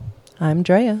I'm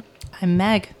Drea. I'm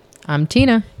Meg. I'm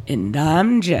Tina. And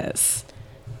I'm Jess.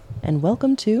 And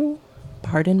welcome to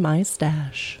Pardon My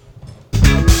Stash.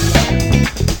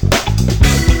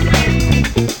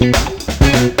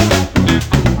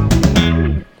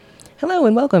 Hello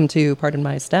and welcome to Pardon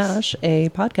My Stash, a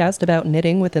podcast about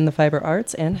knitting within the fiber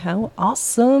arts and how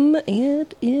awesome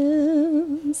it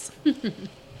is.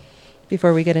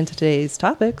 Before we get into today's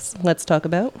topics, let's talk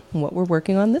about what we're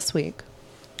working on this week.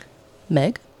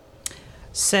 Meg?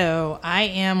 So I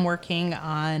am working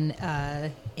on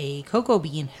a cocoa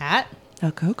bean hat. A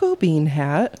cocoa bean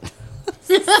hat?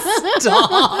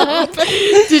 Stop.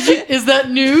 Is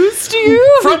that news to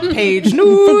you? Front page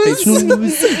news. Front page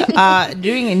news.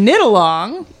 Doing a knit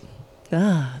along.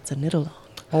 Ah, it's a knit along.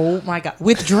 Oh my God.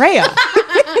 With Drea.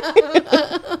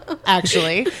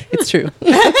 Actually. It's true.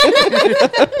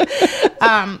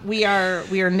 We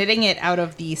are knitting it out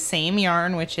of the same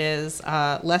yarn, which is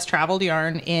less traveled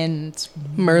yarn in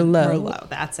Merlot.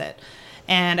 That's it.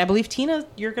 And I believe, Tina,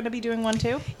 you're going to be doing one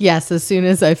too? Yes, as soon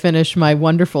as I finish my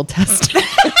wonderful test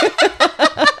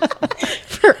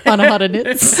on how to knit.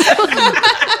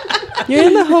 You're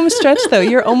in the home stretch, though.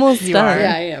 You're almost You done. are.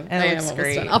 Yeah, I am. And it looks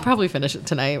great. I'll probably finish it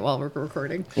tonight while we're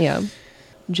recording. Yeah.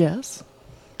 Jess?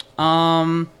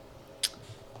 I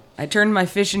turned my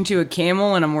fish into a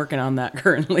camel and I'm working on that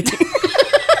currently.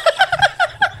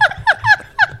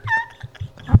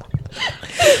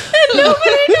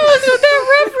 Nobody knows what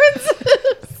that reference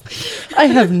is. I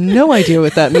have no idea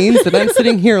what that means, and I'm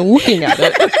sitting here looking at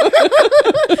it.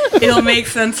 It'll make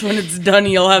sense when it's done.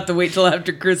 You'll have to wait till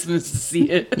after Christmas to see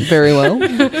it. Very well.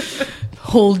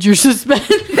 Hold your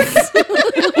suspense.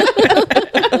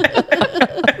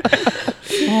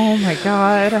 Oh my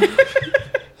God.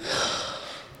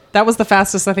 That was the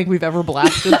fastest I think we've ever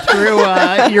blasted through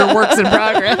your works in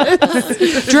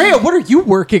progress. Drea, what are you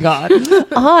working on?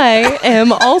 I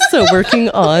am also working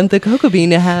on the Cocoa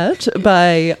Bean hat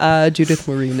by Judith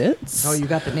Marie Knits. Oh, you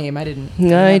got the name. I didn't.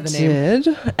 I have the name.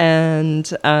 did. And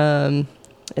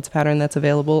it's a pattern that's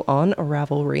available on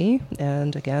Ravelry.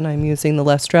 And again, I'm using the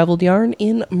less traveled yarn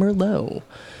in Merlot.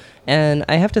 And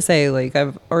I have to say, like,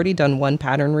 I've already done one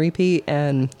pattern repeat,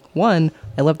 and one,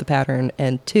 I love the pattern,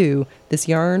 and two, this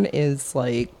yarn is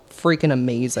like freaking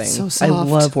amazing. So I soft.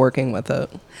 love working with it.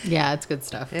 Yeah, it's good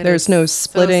stuff. It There's is no so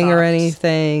splitting or soft.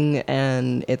 anything,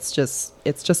 and it's just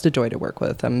a joy to work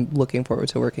with. I'm looking forward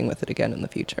to working with it again in the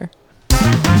future.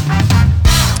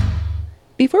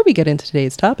 Before we get into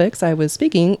today's topics, I was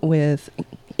speaking with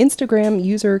Instagram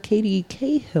user Katie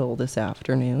Cahill this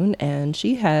afternoon, and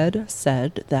she had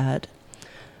said that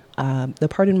the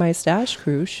Pardon My Stash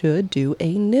crew should do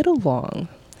a knit-along.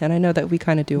 And I know that we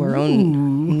kind of do our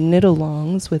own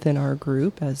knit-alongs within our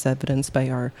group, as evidenced by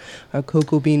our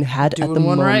cocoa bean hat at the Doing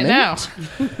one moment. right now.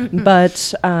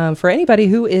 But for anybody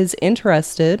who is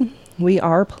interested, we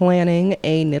are planning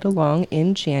a knit-along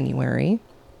in January.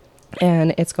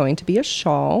 And it's going to be a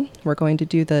shawl. We're going to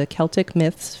do the Celtic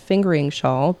Myths fingering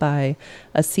shawl by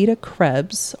Asita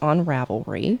Krebs on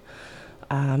Ravelry.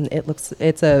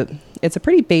 It's a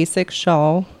pretty basic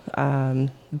shawl,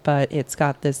 but it's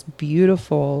got this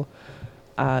beautiful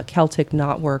Celtic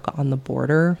knotwork on the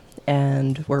border.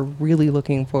 And we're really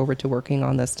looking forward to working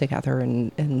on this together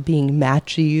and being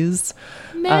matchies.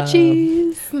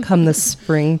 Come the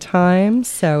springtime.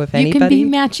 So if You anybody...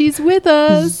 can be matchies with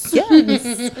us. Yes.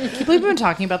 I believe we've been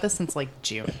talking about this since like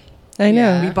June. I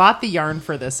know. We bought the yarn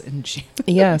for this in June.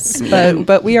 Yes,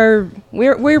 but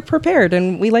we're prepared,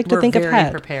 and we like to We're think very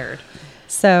ahead. prepared.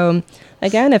 So,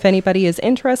 again, if anybody is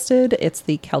interested, it's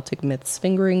the Celtic Myths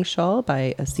fingering shawl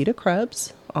by Asita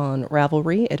Krebs on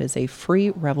Ravelry. It is a free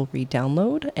Ravelry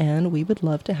download, and we would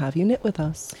love to have you knit with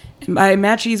us. And by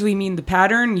matchies, we mean the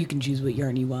pattern. You can choose what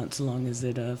yarn you want so long as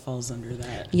it falls under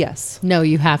that. Yes. No,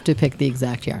 you have to pick the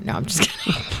exact yarn. No, I'm just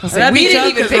kidding. That'd we be didn't tough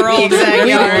even 'cause pick we're the all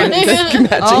exact doing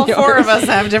yarn. All four of us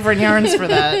have different yarns for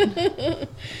that.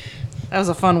 That was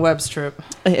a fun web strip.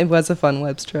 It was a fun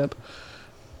web strip.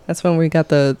 That's when we got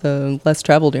the less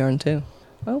traveled yarn, too.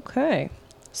 Okay.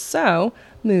 So,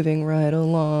 moving right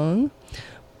along.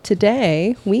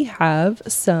 Today, we have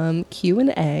some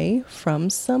Q&A from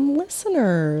some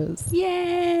listeners.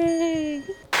 Yay!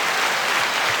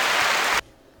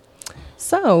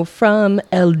 So, from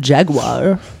El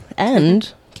Jaguar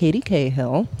and Katie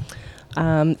Cahill,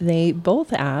 they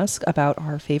both ask about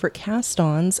our favorite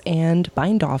cast-ons and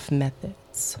bind-off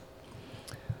methods.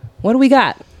 What do we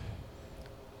got?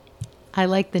 I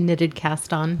like the knitted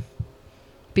cast on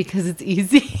because it's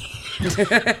easy.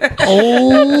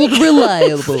 Old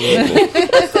reliable.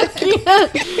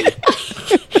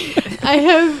 I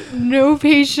have no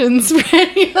patience for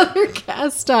any other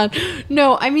cast on.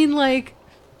 No, I mean, like,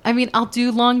 I mean, I'll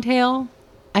do long tail.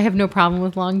 I have no problem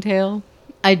with long tail.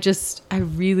 I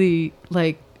really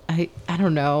like, I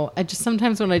don't know. I just,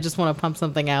 sometimes when I just want to pump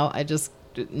something out, I just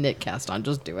knit cast on,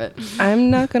 just do it. I'm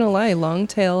not going to lie. Long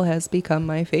tail has become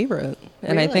my favorite.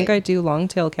 And I think Really? I do long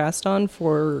tail cast on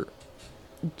for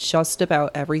just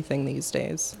about everything these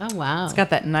days. Oh, wow. It's got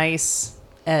that nice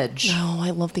edge. Oh, I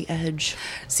love the edge.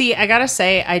 See, I gotta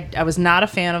say, I was not a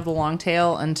fan of the long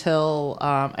tail until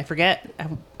I forget.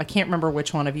 I can't remember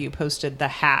which one of you posted the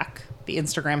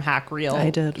Instagram hack reel. I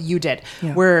did. You did,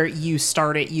 Yeah. where you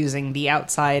started using the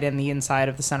outside and the inside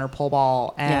of the center pole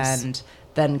ball, Yes. and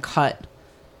then cut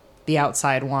the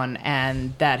outside one,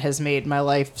 and that has made my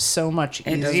life so much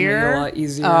It easier. does make it a lot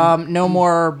easier. No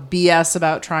more BS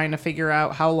about trying to figure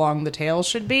out how long the tail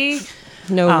should be.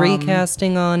 No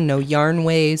recasting on, no yarn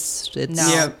waste. It's No,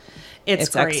 Yeah. it's It's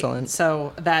great. excellent.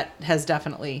 So that has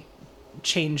definitely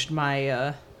changed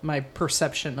my my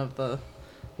perception of the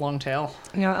long tail.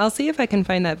 Yeah, I'll see if I can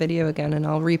find that video again, and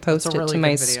I'll repost It's a it really to my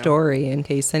good video. story in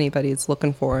case anybody's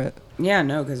looking for it. Yeah,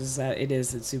 no, because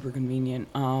it's super convenient.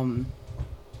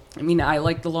 I mean, I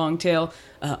like the long tail.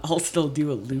 I'll still do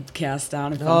a loop cast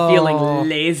on if I'm feeling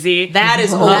lazy. That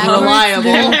is old reliable.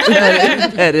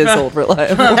 That is old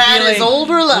reliable. That is old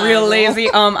reliable. Real lazy.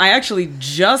 I actually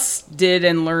just did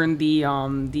and learned the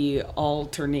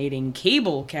alternating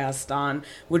cable cast on,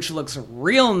 which looks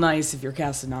real nice if you're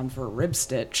casting on for a rib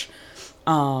stitch.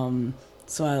 So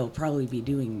I'll probably be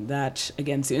doing that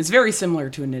again soon. It's very similar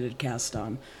to a knitted cast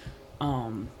on.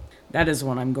 That is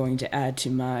one I'm going to add to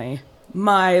my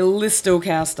listo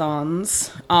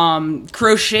cast-ons.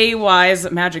 Crochet-wise,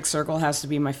 Magic Circle has to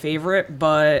be my favorite,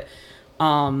 but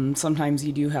sometimes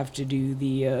you do have to do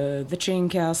the chain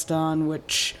cast-on,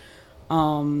 which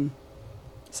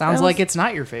Sounds like it's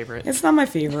not your favorite. it's not my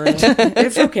favorite.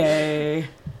 It's okay.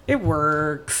 It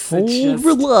works. It's just,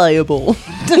 reliable.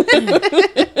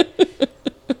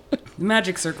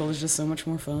 Magic Circle is just so much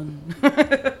more fun.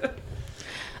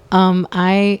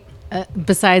 I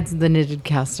besides the knitted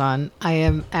cast on, I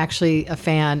am actually a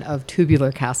fan of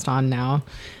tubular cast on now,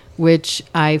 which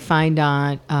I find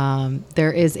on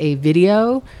there is a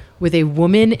video with a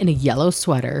woman in a yellow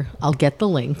sweater. I'll get the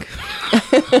link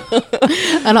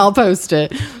and I'll post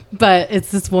it. But it's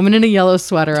this woman in a yellow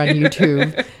sweater on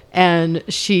YouTube. And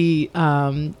she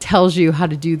tells you how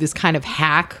to do this kind of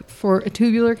hack for a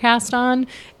tubular cast on.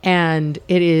 And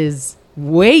it is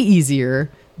way easier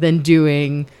than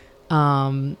doing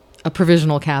a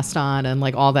provisional cast on and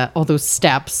like all those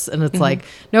steps. And it's like,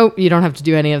 nope, you don't have to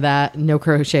do any of that. No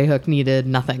crochet hook needed,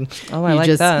 nothing. Oh, I You like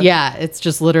just, that. Yeah, it's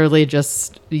just literally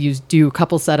just you do a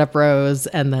couple setup rows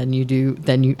and then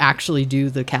you actually do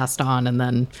the cast on and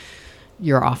then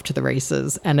you're off to the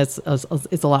races, and it's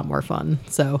a lot more fun.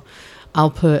 So I'll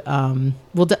put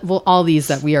we'll all these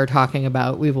that we are talking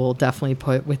about, we will definitely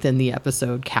put within the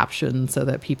episode caption so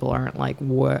that people aren't like,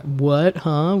 what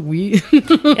huh, we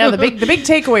Yeah, the big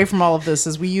takeaway from all of this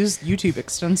is we use YouTube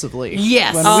extensively.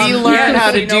 Yes. When we learn yes, how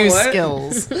to you know do what?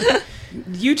 skills.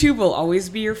 YouTube will always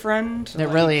be your friend. It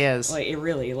really is. Like, it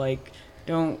really, like,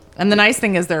 don't... And the nice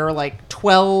thing is there are like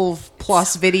 12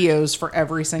 plus videos for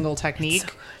every single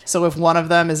technique. So if one of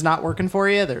them is not working for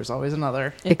you, there's always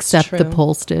another. except the true.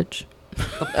 pole stitch.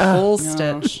 The pole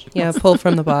stitch. Yeah, pull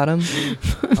from the bottom.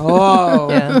 Oh,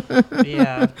 Yeah.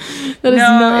 yeah. That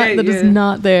is yeah.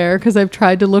 not there because I've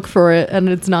tried to look for it and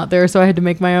it's not there, so I had to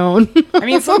make my own. I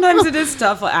mean, sometimes it is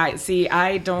tough. I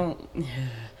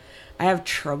have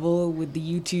trouble with the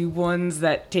YouTube ones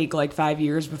that take like 5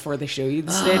 years before they show you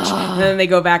the stitch, and then they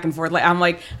go back and forth. Like, I'm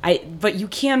like, but you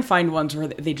can find ones where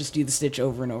they just do the stitch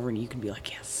over and over, and you can be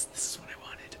like, yes, this is what I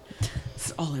wanted. This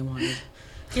is all I wanted.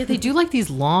 Yeah, they do like these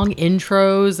long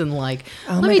intros and like,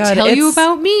 let my me God, tell you it's-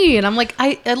 about me. And I'm like,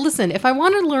 I listen, if I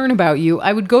want to learn about you,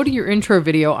 I would go to your intro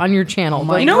video on your channel.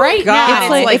 But You know right God,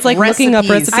 now, It's like looking up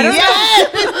recipes. I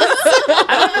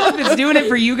don't know if it's doing it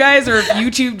for you guys or if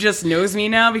YouTube just knows me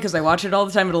now because I watch it all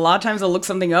the time. But a lot of times I'll look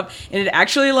something up and it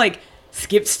actually like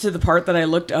skips to the part that I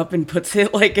looked up and puts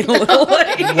it like in a little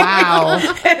like Wow.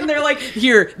 and they're like,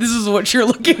 here, this is what you're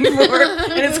looking for,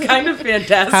 and it's kind of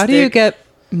fantastic. How do you get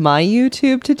my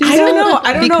YouTube to do that? I don't know.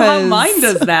 I don't know how Because- mine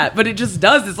does that, but it just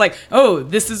does. It's like, oh,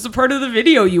 this is the part of the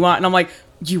video you want. And I'm like,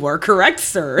 you are correct,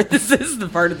 sir. This is the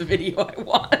part of the video I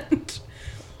want.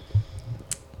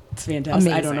 It's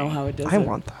fantastic. I don't know how it does I it.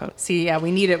 want that. See, yeah,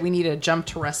 we need a jump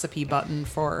to recipe button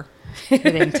for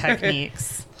hitting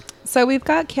techniques. So we've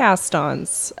got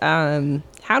cast-ons.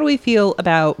 How do we feel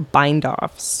about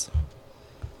bind-offs?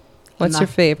 What's your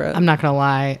favorite? I'm not going to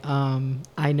lie.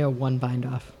 I know one bind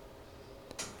off.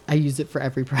 I use it for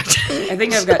every project. I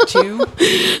think I've got 2.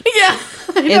 Yeah.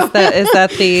 Is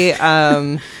that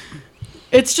the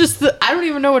It's just I don't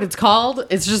even know what it's called.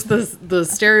 It's just the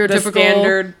stereotypical,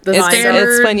 standard the binder. standard.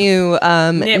 it's when you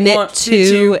knit one-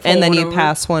 two pull and then one you over.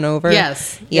 pass one over.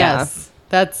 Yes. Yeah. Yes.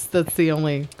 That's the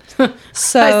only.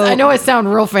 So I know I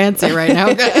sound real fancy right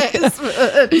now, guys.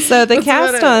 So the That's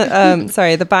cast about on,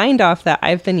 the bind off that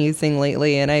I've been using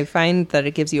lately, and I find that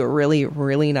it gives you a really,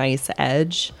 really nice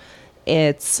edge.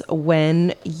 It's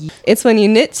when you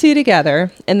knit 2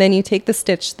 together, and then you take the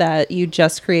stitch that you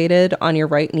just created on your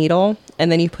right needle,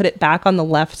 and then you put it back on the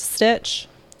left stitch,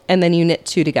 and then you knit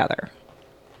 2 together,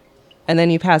 and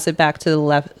then you pass it back to the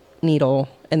left needle,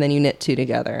 and then you knit 2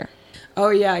 together. Oh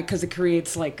yeah, because it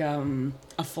creates like a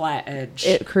flat edge.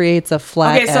 It creates a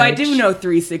flat. Okay, so I edge. do know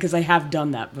 3 because I have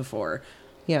done that before.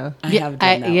 Yeah. I have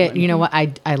done that one. You know what?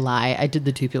 I lie. I did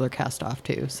the tubular cast off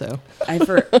too, so I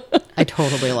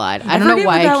totally lied. I don't know forget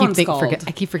why what that I one's called.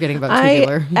 I keep forgetting about I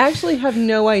tubular. actually have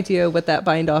no idea what that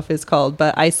bind off is called,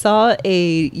 but I saw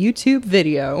a YouTube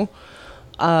video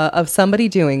of somebody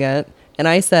doing it, and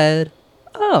I said,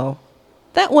 "Oh,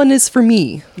 that one is for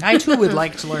me." I too would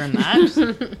like to learn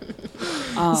that.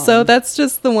 So that's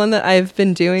just the one that I've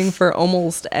been doing for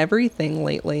almost everything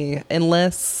lately,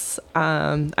 unless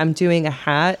I'm doing a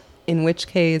hat, in which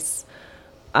case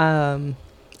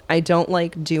I don't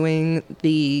like doing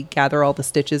the gather all the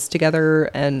stitches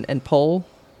together and pull.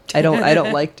 I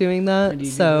don't like doing How do that. you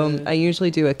do So that? I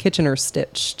usually do a Kitchener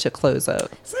stitch to close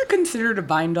out. Is that considered a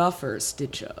bind off or a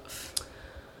stitch off?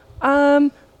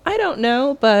 I don't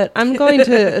know, but I'm going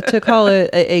to call it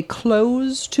a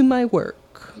close to my work.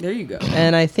 There you go.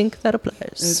 And I think that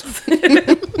applies.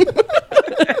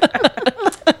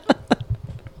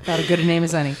 About as good a name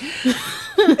as any.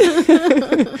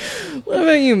 What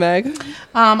about you, Meg?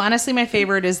 Honestly, my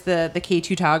favorite is the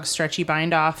K2 Tog stretchy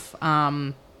bind off.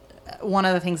 One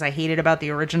of the things I hated about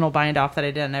the original bind off that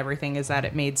I did and everything is that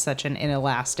it made such an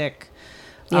inelastic.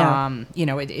 Yeah.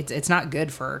 It's not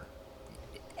good for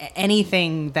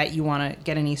anything that you want to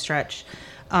get any stretch.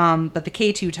 But the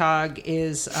K2 Tog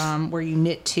is where you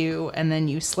knit 2 and then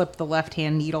you slip the left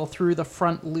hand needle through the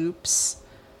front loops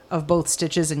of both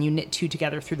stitches and you knit 2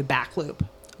 together through the back loop.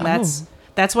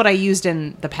 That's what I used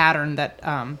in the pattern that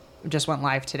just went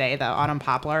live today, the Autumn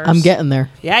Poplars. I'm getting there,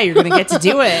 Yeah, you're gonna get to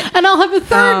do it. and I'll have a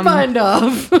third bind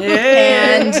off.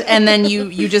 and then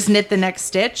you just knit the next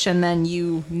stitch and then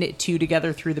you knit 2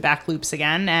 together through the back loops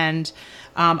again. And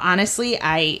honestly,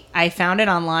 I found it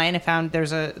online. I found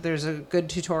there's a good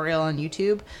tutorial on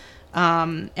YouTube.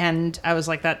 And I was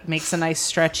like, that makes a nice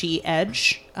stretchy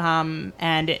edge.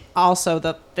 And it also,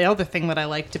 the other thing that I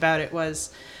liked about it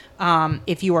was,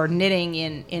 if you are knitting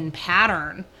in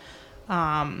pattern,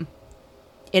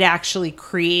 it actually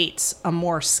creates a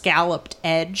more scalloped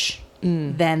edge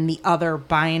than the other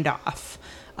bind off,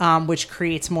 which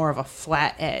creates more of a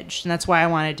flat edge. And that's why I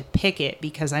wanted to pick it,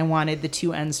 because I wanted the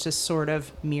 2 ends to sort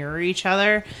of mirror each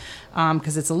other,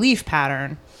 because it's a leaf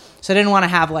pattern. So I didn't want to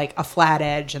have like a flat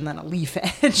edge and then a leaf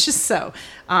edge. So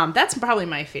that's probably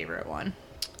my favorite one.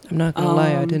 I'm not gonna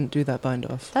lie, I didn't do that bind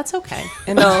off. That's okay.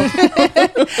 And I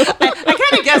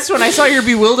kind of guessed when I saw your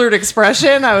bewildered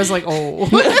expression. I was like, oh.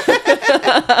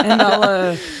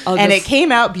 I'll And it just came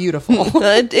out beautiful.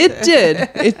 It did.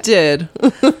 It did.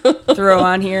 throw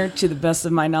on here, to the best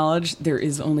of my knowledge, there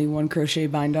is only one crochet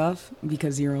bind off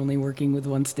because you're only working with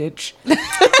 1 stitch.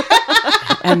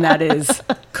 And that is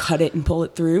cut it and pull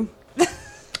it through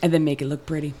and then make it look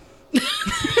pretty.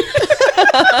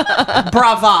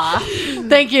 Brava.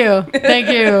 Thank you,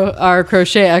 our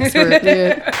crochet expert.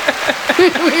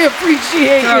 We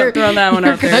appreciate your Throw that one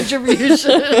out there.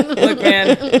 contribution. Look,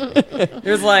 man,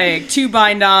 there's like 2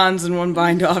 bind-ons and 1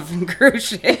 bind-off in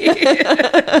crochet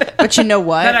But you know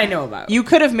what? that I know about. You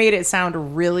could have made it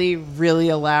sound really, really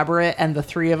elaborate, and the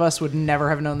 3 of us would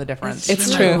never have known the difference.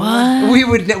 It's true. We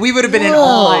would have been in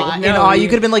awe. Like, In no, awe. You you-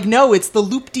 could have been like, no, it's the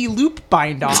loop-de-loop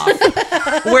bind off,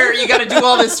 where you got to do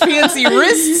all this fancy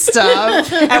wrist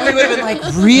stuff, and we would have been like,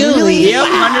 really? Yep,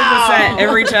 100%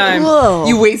 every time.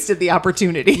 You wasted the opportunity.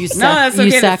 No, that's okay.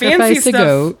 You The fancy sacrifice a stuff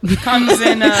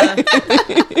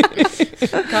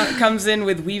goat. comes in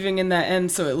with weaving in that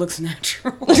end, so it looks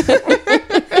natural.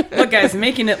 Look, guys,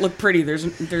 making it look pretty.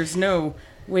 There's no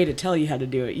way to tell you how to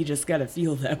do it. You just gotta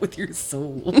feel that with your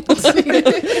soul.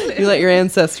 You let your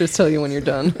ancestors tell you when you're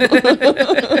done.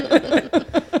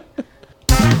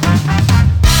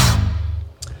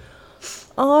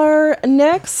 Our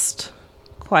next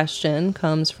question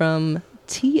comes from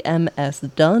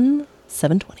TMS Dunn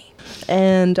 720.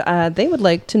 And they would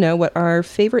like to know what our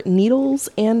favorite needles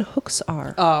and hooks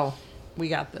are. Oh, we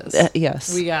got this.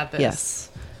 Yes. We got this. Yes.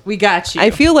 We got you.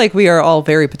 I feel like we are all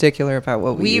very particular about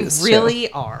what we we use.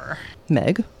 really are.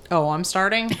 Meg, Oh, I'm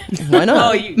starting. why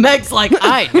not? Meg's like,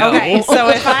 I know. Okay, so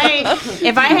if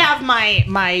I have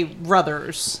my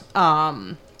ruthers,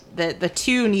 the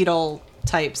two needle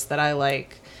types that I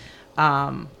like,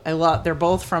 I love. They're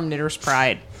both from Knitter's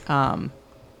Pride,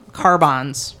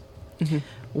 Carbons,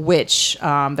 which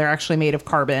they're actually made of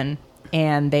carbon,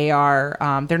 and they are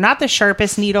they're not the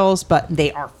sharpest needles, but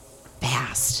they are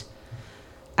fast.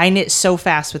 I knit so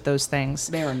fast with those things.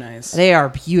 They are nice. They are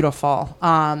beautiful.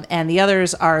 And the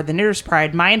others are the Knitter's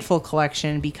Pride Mindful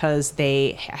Collection because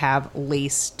they have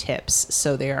lace tips.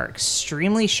 So they are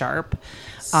extremely sharp.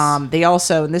 They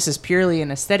also, and this is purely an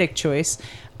aesthetic choice,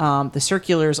 the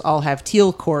circulars all have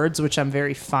teal cords, which I'm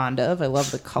very fond of. I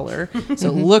love the color. So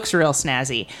it looks real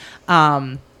snazzy.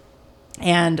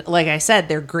 And like I said,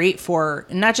 they're great for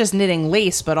not just knitting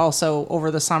lace, but also over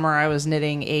the summer I was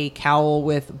knitting a cowl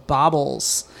with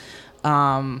baubles.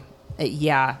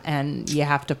 Yeah, and you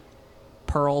have to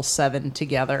purl 7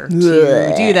 together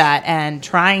to do that. And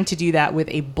trying to do that with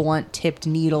a blunt tipped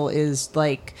needle is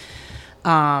like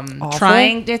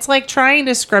it's like trying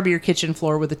to scrub your kitchen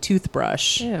floor with a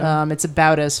toothbrush. Yeah. It's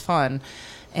about as fun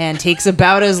and takes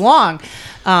about as long.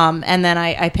 And then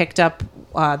I picked up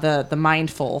the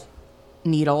Mindful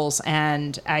needles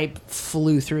and I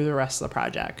flew through the rest of the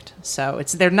project. So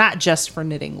they're not just for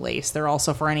knitting lace, they're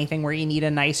also for anything where you need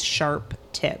a nice sharp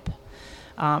tip.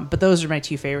 But those are my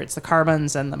two favorites, the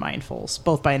Carbons and the Mindfuls,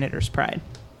 both by Knitter's Pride.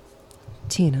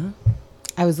 Tina.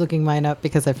 I was looking mine up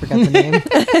because I forgot the name.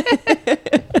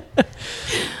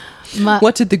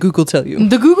 What did the Google tell you?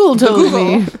 The Google told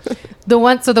me. The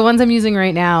ones I'm using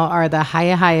right now are the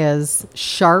Haya's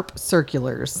Sharp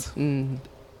Circulars.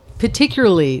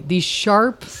 Particularly these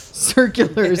sharp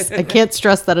circulars. I can't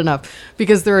stress that enough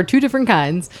because there are two different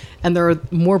kinds and there are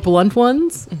more blunt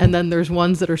ones and then there's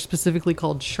ones that are specifically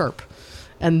called sharp.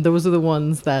 And those are the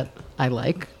ones that I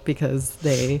like because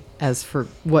they, as for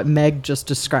what Meg just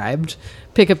described,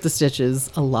 pick up the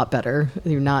stitches a lot better.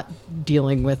 You're not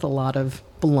dealing with a lot of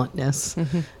bluntness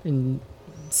and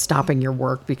stopping your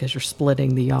work because you're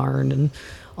splitting the yarn and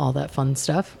all that fun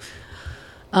stuff.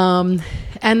 And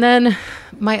then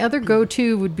my other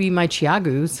go-to would be my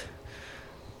Chiagus.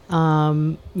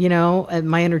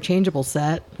 My interchangeable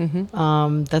set.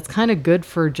 That's kind of good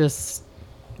for just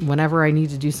whenever I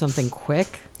need to do something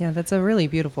quick. Yeah, that's a really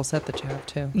beautiful set that you have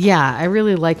too. Yeah, I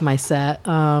really like my set.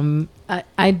 I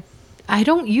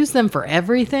don't use them for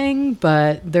everything,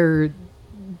 but they're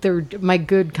my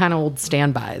good kind of old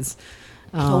standbys.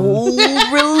 Old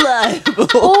reliable.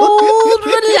 Old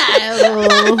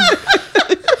reliable.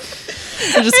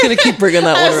 I'm just going to keep bringing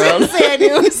that one around. I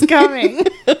knew it was coming.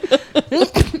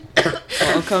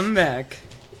 Welcome back.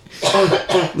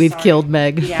 We've killed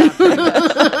Meg. Yeah.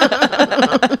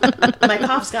 My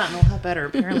cough's gotten a lot better.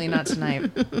 Apparently not tonight.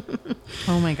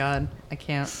 Oh my God. I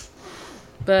can't.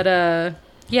 But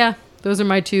yeah, those are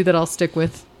my two that I'll stick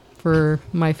with for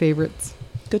my favorites.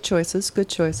 Good choices. Good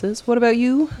choices. What about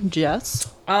you,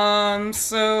 Jess?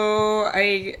 So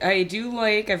I do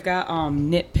like, I've got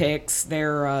Knit Picks.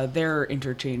 They're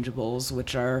interchangeables,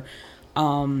 which are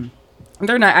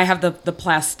they're not. I have the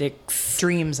plastics.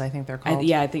 Dreams, I think they're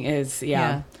called. I think it is.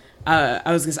 Yeah.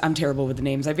 I'm terrible with the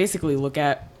names. I basically look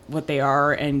at what they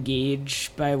are and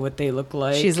gauge by what they look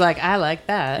like. She's like, I like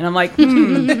that. And I'm like,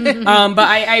 but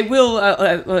I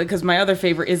will, because my other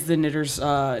favorite is the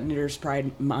Knitter's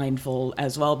Pride Mindful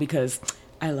as well, because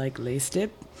I like lace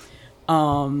tip.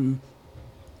 Sharp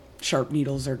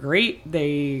needles are great.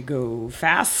 They go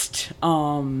fast.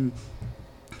 I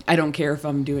don't care if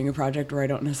I'm doing a project where I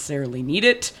don't necessarily need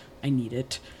it. I need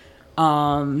it.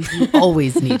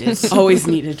 Always need it. Always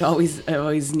need it.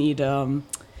 Always need,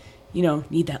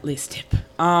 need that lace tip.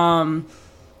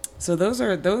 So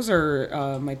those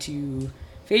are my two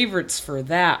favorites for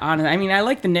that. I mean, I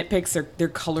like the Knit Picks. They're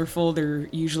colorful. They're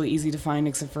usually easy to find,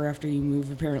 except for after you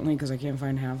move, apparently, because I can't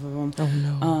find half of them. Oh,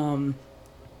 no.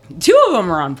 2 of them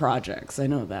are on projects. I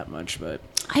know that much, but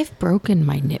I've broken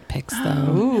my Knit Picks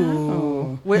though.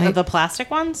 Ooh. The plastic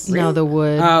ones? No, the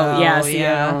wood.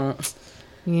 Yeah.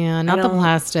 Yeah, not the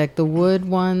plastic. The wood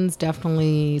ones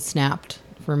definitely snapped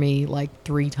for me like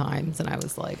 3 times, and I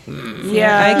was like,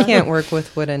 Yeah, I can't work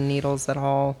with wooden needles at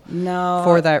all. No.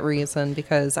 For that reason,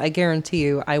 because I guarantee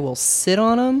you, I will sit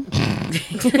on them,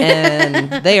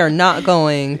 and they are not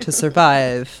going to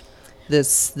survive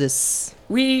this.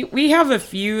 We have a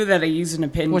few that I use in a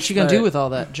pinch. What you gonna do with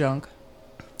all that junk?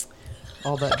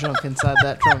 All that junk inside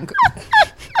that trunk.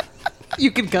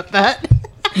 You can cut that.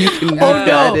 You can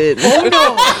got it. "Oh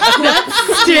no,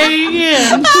 that's staying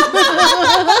in."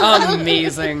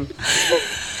 Amazing.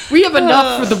 We have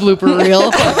enough for the blooper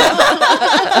reel.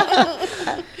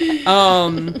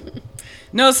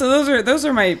 No, so those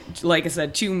are my, like I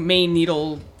said, two main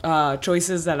needle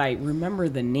choices that I remember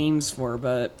the names for.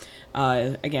 But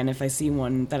again, if I see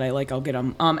one that I like, I'll get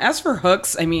them. As for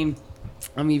hooks, I mean,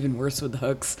 I'm even worse with the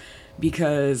hooks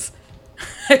because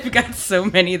I've got so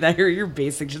many that are your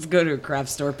basic. Just go to a craft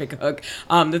store, pick a hook.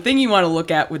 The thing you want to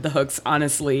look at with the hooks,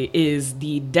 honestly, is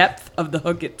the depth of the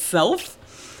hook itself,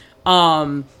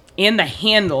 and the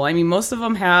handle. I mean, most of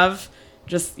them have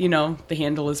just, the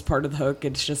handle is part of the hook.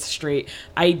 It's just straight.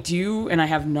 I do, and I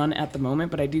have none at the moment,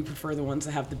 but I do prefer the ones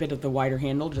that have the bit of the wider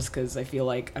handle, just because I feel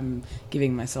like I'm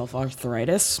giving myself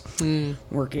arthritis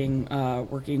working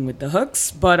with the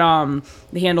hooks. But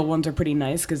the handle ones are pretty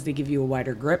nice because they give you a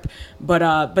wider grip.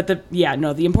 But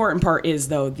the important part is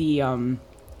though the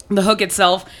hook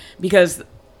itself, because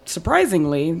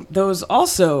surprisingly, those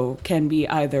also can be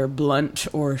either blunt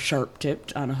or sharp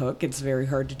tipped on a hook. It's very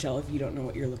hard to tell if you don't know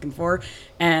what you're looking for.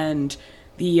 And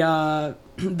the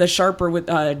sharper with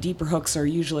deeper hooks are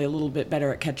usually a little bit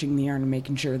better at catching the yarn and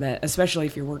making sure that, especially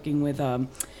if you're working with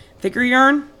thicker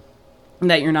yarn,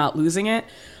 that you're not losing it.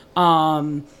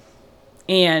 And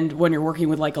when you're working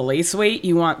with like a lace weight,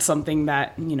 you want something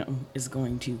that, is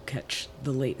going to catch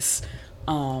the lace.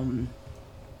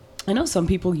 I know some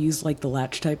people use like the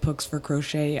latch type hooks for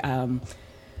crochet.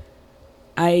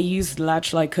 I use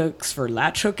latch like hooks for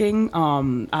latch hooking.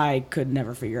 I could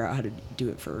never figure out how to do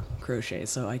it for crochet,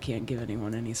 so I can't give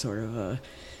anyone any sort of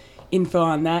info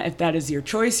on that. If that is your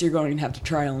choice, you're going to have to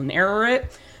trial and error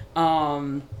it.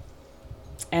 And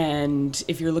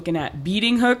if you're looking at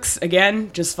beading hooks,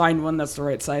 again, just find one that's the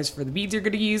right size for the beads you're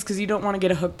going to use, because you don't want to get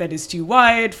a hook that is too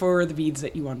wide for the beads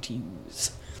that you want to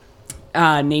use.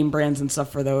 Name brands and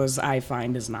stuff for those, I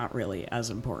find, is not really as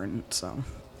important.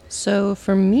 So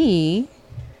for me,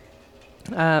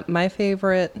 my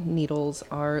favorite needles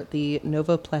are the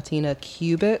Nova Platina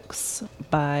Cubics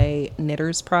by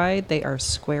Knitter's Pride. They are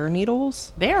square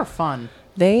needles. They are fun.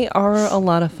 They are a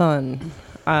lot of fun.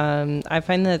 I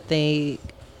find that they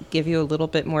give you a little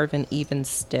bit more of an even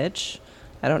stitch.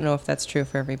 I don't know if that's true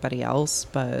for everybody else,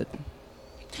 but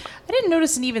I didn't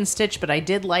notice an even stitch, but I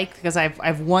did like, because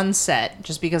I've one set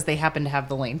just because they happen to have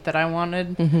the length that I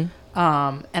wanted. Mm-hmm.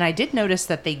 And I did notice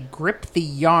that they grip the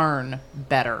yarn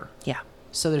better. Yeah.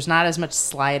 So there's not as much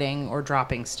sliding or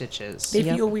dropping stitches. They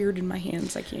feel weird in my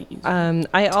hands. I can't use them.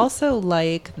 I also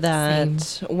like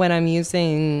that when I'm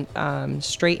using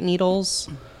straight needles,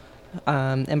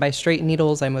 and by straight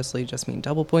needles, I mostly just mean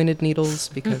double pointed needles,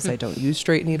 because I don't use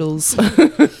straight needles.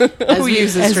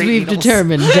 As we've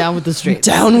determined, down with the straights.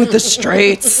 Down with the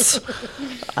straights.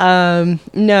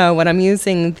 No, when I'm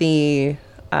using the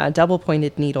double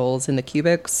pointed needles in the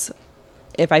cubics,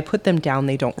 if I put them down,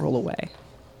 they don't roll away.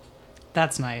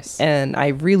 That's nice. And I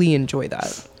really enjoy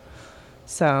that.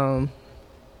 So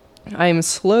I'm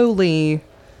slowly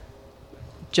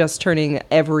just turning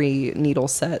every needle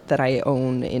set that I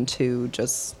own into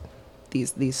just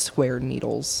these square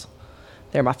needles.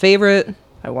 They're my favorite.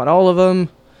 I want all of them.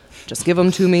 Just give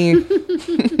them to me.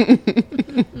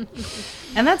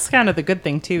 And that's kind of the good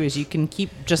thing too, is you can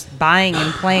keep just buying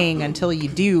and playing until you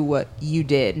do what you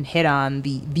did and hit on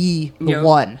the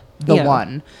one,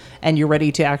 and you're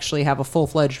ready to actually have a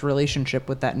full-fledged relationship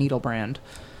with that needle brand.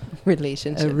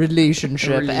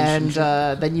 Relationship. And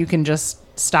then you can just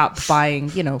stop buying,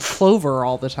 clover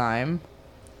all the time.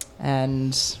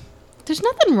 And there's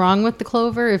nothing wrong with the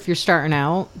clover if you're starting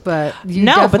out, but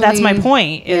but that's my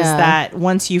point, is that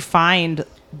once you find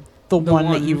the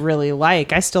one that you really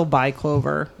like, I still buy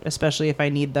clover, especially if I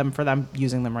need them I'm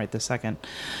using them right this second.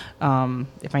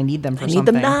 If I need them for something. Need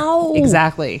them now.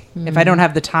 Exactly. Mm-hmm. If I don't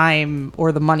have the time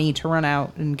or the money to run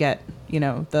out and get,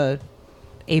 the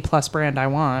A+ brand I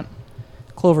want,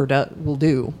 clover will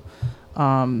do.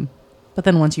 But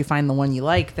then once you find the one you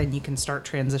like, then you can start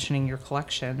transitioning your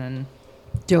collection and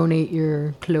donate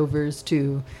your clovers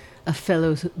to a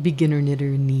fellow beginner knitter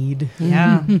in need.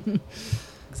 Yeah.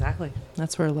 Exactly.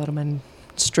 That's where a lot of my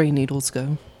stray needles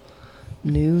go.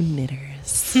 New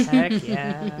knitters. Heck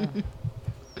yeah.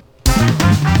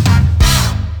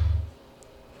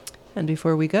 And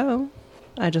before we go,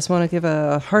 I just want to give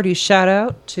a hearty shout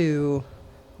out to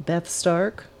Beth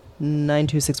Stark,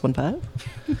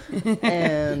 92615,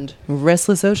 and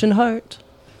Restless Ocean Heart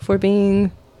for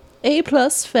being A+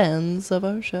 fans of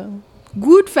our show.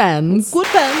 Good fans. Good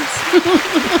fans.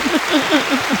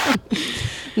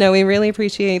 No, we really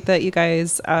appreciate that you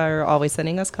guys are always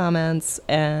sending us comments,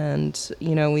 and,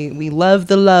 we love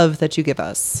the love that you give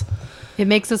us. It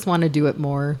makes us want to do it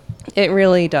more. It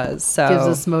really does. So gives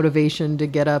us motivation to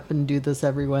get up and do this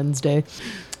every Wednesday.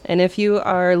 And if you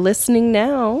are listening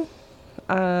now,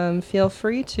 feel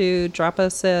free to drop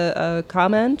us a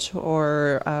comment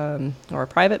or a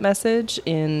private message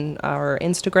in our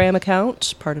Instagram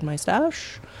account, Pardon My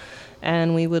Stash.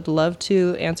 And we would love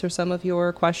to answer some of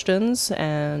your questions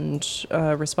and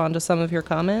respond to some of your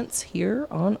comments here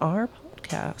on our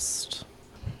podcast.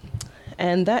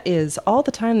 And that is all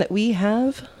the time that we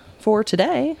have for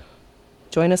today.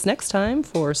 Join us next time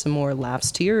for some more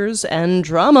laughs, tears, and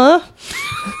drama.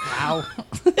 Wow.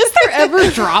 Is there ever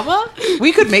drama?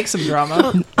 We could make some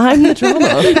drama. I'm the drama.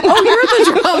 Oh, you're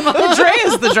the drama. Dre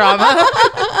is the drama.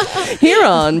 Here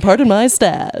on Pardon My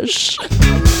Stash.